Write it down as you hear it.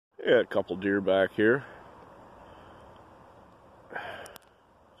Yeah, a couple deer back here.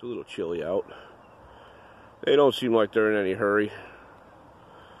 It's a little chilly out. They don't seem like they're in any hurry.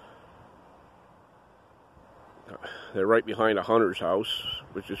 They're right behind a hunter's house,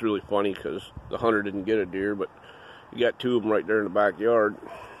 which is really funny because the hunter didn't get a deer, but you got two of them right there in the backyard.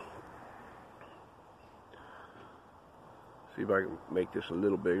 See if I can make this a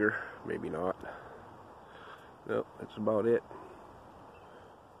little bigger. Maybe not. Nope, that's about it.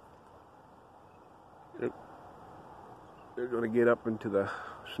 They're going to get up into the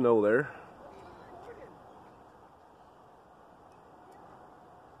snow there.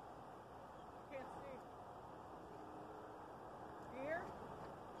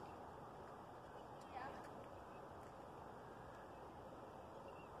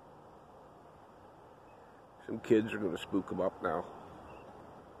 Some kids are going to spook them up now.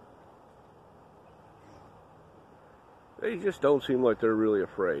 They just don't seem like they're really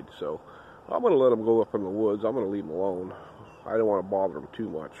afraid, so I'm going to let them go up in the woods. I'm going to leave them alone. I don't want to bother them too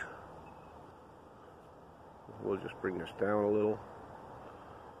much. We'll just bring this down a little.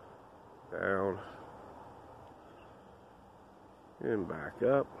 Down. And back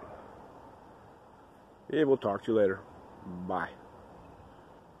up. Yeah, we'll talk to you later. Bye.